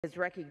is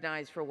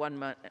recognized for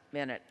 1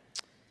 minute.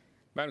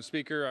 Madam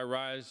Speaker, I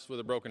rise with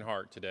a broken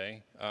heart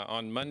today.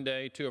 On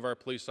Monday, 2 of our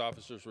police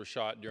officers were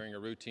shot during a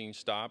routine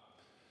stop.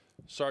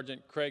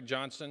 Sergeant Craig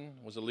Johnson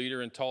was a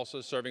leader in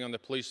Tulsa, serving on the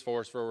police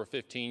force for over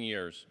 15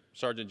 years.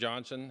 Sergeant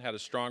Johnson had a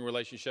strong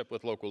relationship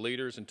with local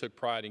leaders and took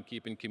pride in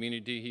keeping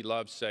community he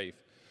loved safe.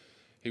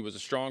 He was a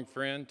strong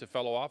friend to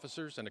fellow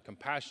officers and a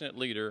compassionate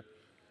leader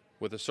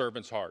with a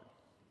servant's heart.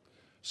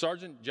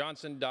 Sergeant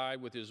Johnson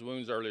died with his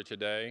wounds earlier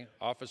today.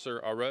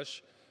 Officer Aresh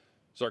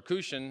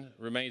Zarkushan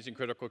remains in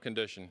critical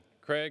condition.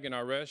 Craig and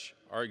Aresh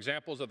are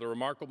examples of the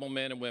remarkable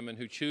men and women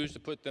who choose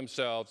to put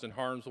themselves in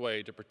harm's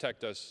way to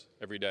protect us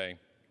every day.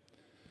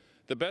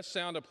 The best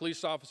sound a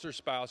police officer's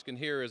spouse can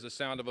hear is the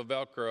sound of a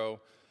Velcro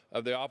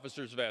of the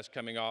officer's vest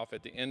coming off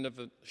at the end of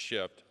the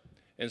shift.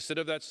 Instead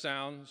of that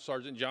sound,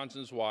 Sergeant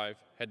Johnson's wife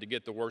had to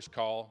get the worst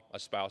call a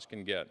spouse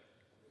can get.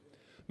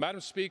 Madam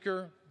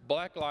Speaker,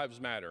 Black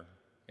lives matter,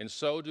 and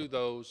so do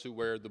those who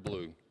wear the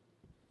blue.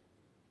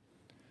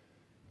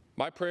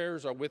 My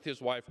prayers are with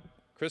his wife,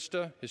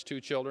 Krista, his 2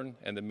 children,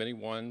 and the many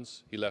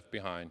ones he left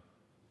behind.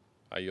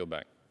 I yield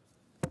back.